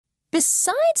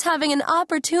Besides having an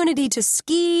opportunity to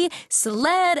ski,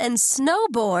 sled, and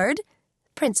snowboard,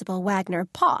 Principal Wagner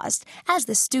paused as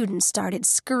the students started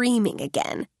screaming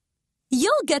again.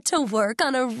 You'll get to work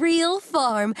on a real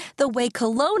farm the way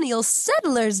colonial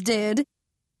settlers did.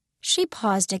 She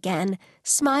paused again,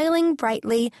 smiling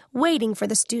brightly, waiting for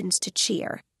the students to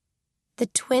cheer. The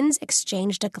twins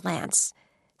exchanged a glance.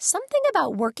 Something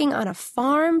about working on a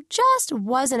farm just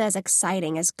wasn't as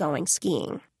exciting as going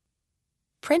skiing.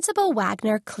 Principal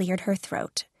Wagner cleared her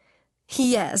throat.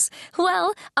 Yes,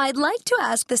 well, I'd like to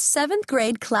ask the 7th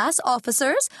grade class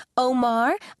officers,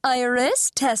 Omar,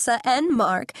 Iris, Tessa, and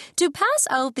Mark, to pass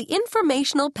out the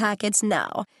informational packets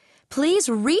now. Please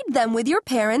read them with your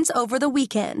parents over the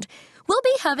weekend. We'll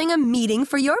be having a meeting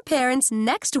for your parents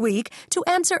next week to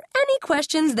answer any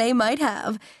questions they might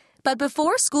have. But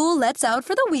before school lets out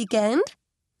for the weekend,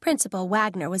 Principal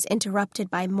Wagner was interrupted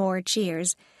by more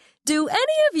cheers. Do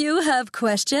any of you have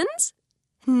questions?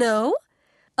 No?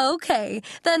 Okay,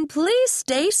 then please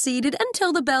stay seated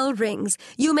until the bell rings.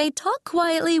 You may talk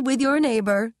quietly with your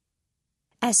neighbor.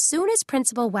 As soon as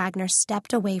Principal Wagner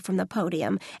stepped away from the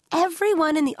podium,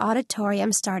 everyone in the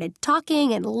auditorium started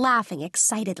talking and laughing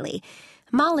excitedly.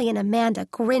 Molly and Amanda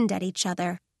grinned at each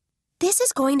other. This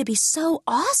is going to be so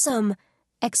awesome,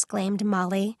 exclaimed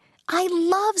Molly. I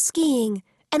love skiing,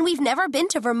 and we've never been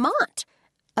to Vermont,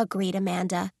 agreed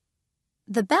Amanda.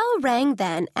 The bell rang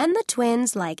then, and the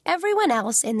twins, like everyone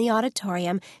else in the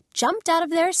auditorium, jumped out of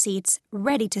their seats,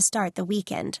 ready to start the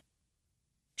weekend.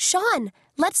 Sean,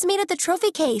 let's meet at the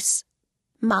trophy case,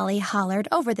 Molly hollered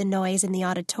over the noise in the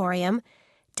auditorium.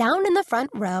 Down in the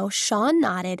front row, Sean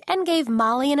nodded and gave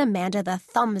Molly and Amanda the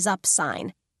thumbs-up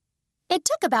sign. It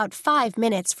took about 5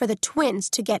 minutes for the twins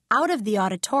to get out of the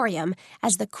auditorium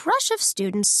as the crush of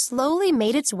students slowly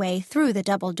made its way through the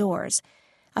double doors.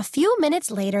 A few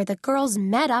minutes later, the girls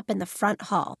met up in the front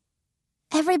hall.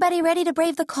 Everybody ready to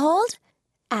brave the cold?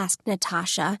 Asked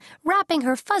Natasha, wrapping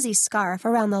her fuzzy scarf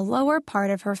around the lower part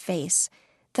of her face.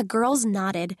 The girls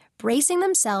nodded, bracing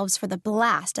themselves for the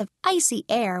blast of icy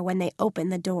air when they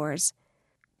opened the doors.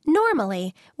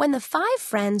 Normally, when the 5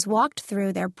 friends walked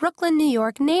through their Brooklyn, New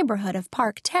York neighborhood of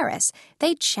Park Terrace,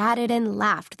 they chatted and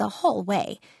laughed the whole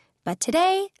way. But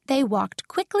today, they walked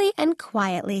quickly and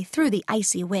quietly through the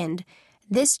icy wind.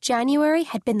 This January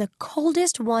had been the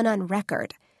coldest one on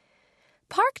record.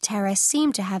 Park Terrace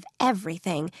seemed to have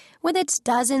everything, with its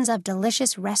dozens of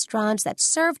delicious restaurants that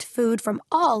served food from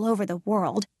all over the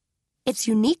world, its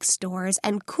unique stores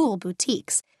and cool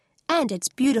boutiques, and its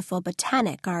beautiful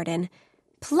botanic garden.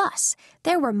 Plus,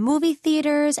 there were movie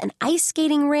theaters, an ice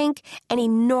skating rink, an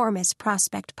enormous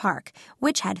Prospect Park,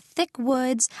 which had thick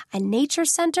woods, a nature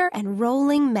center, and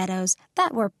rolling meadows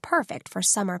that were perfect for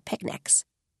summer picnics.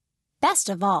 Best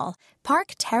of all,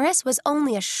 Park Terrace was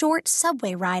only a short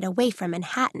subway ride away from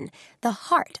Manhattan, the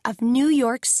heart of New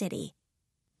York City.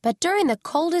 But during the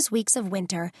coldest weeks of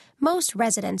winter, most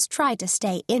residents tried to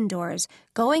stay indoors,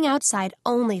 going outside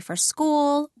only for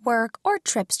school, work, or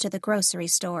trips to the grocery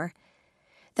store.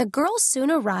 The girls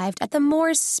soon arrived at the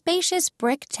Moores' spacious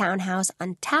brick townhouse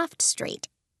on Taft Street.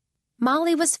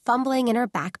 Molly was fumbling in her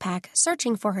backpack,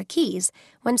 searching for her keys,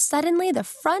 when suddenly the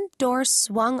front door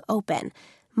swung open.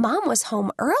 Mom was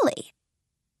home early.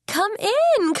 Come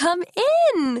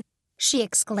in, she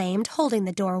exclaimed, holding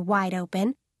the door wide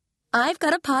open. I've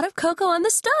got a pot of cocoa on the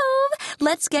stove.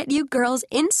 Let's get you girls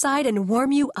inside and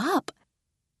warm you up.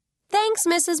 Thanks,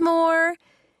 Mrs. Moore.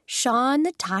 Sean,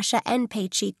 Natasha, and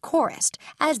Peachy chorused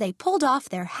as they pulled off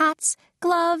their hats,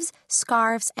 gloves,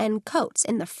 scarves, and coats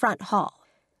in the front hall.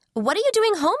 What are you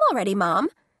doing home already, Mom?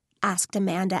 Asked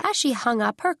Amanda as she hung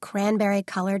up her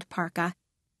cranberry-colored parka.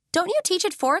 Don't you teach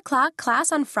at 4 o'clock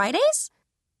class on Fridays?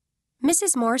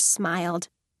 Mrs. Moore smiled.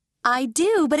 I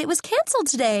do, but it was canceled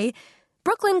today.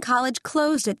 Brooklyn College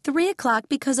closed at 3 o'clock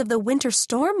because of the winter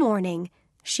storm warning,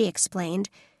 she explained.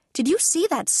 Did you see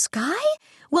that sky?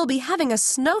 We'll be having a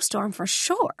snowstorm for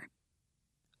sure.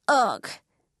 Ugh,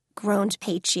 groaned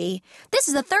Peachy. This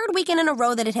is the 3rd weekend in a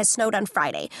row that it has snowed on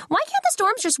Friday. Why can't the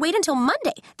storms just wait until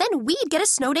Monday? Then we'd get a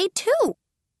snow day too.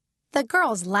 The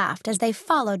girls laughed as they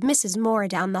followed Mrs. Moore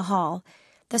down the hall.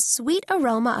 The sweet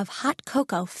aroma of hot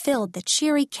cocoa filled the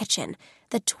cheery kitchen,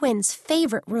 the twins'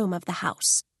 favorite room of the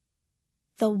house.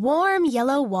 The warm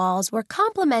yellow walls were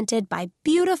complemented by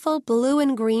beautiful blue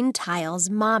and green tiles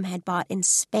Mom had bought in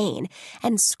Spain,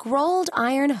 and scrolled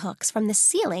iron hooks from the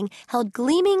ceiling held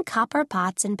gleaming copper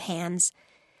pots and pans.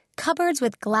 Cupboards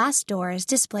with glass doors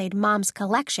displayed Mom's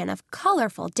collection of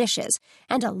colorful dishes,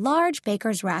 and a large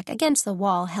baker's rack against the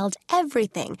wall held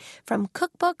everything from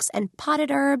cookbooks and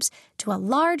potted herbs to a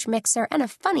large mixer and a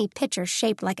funny pitcher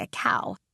shaped like a cow.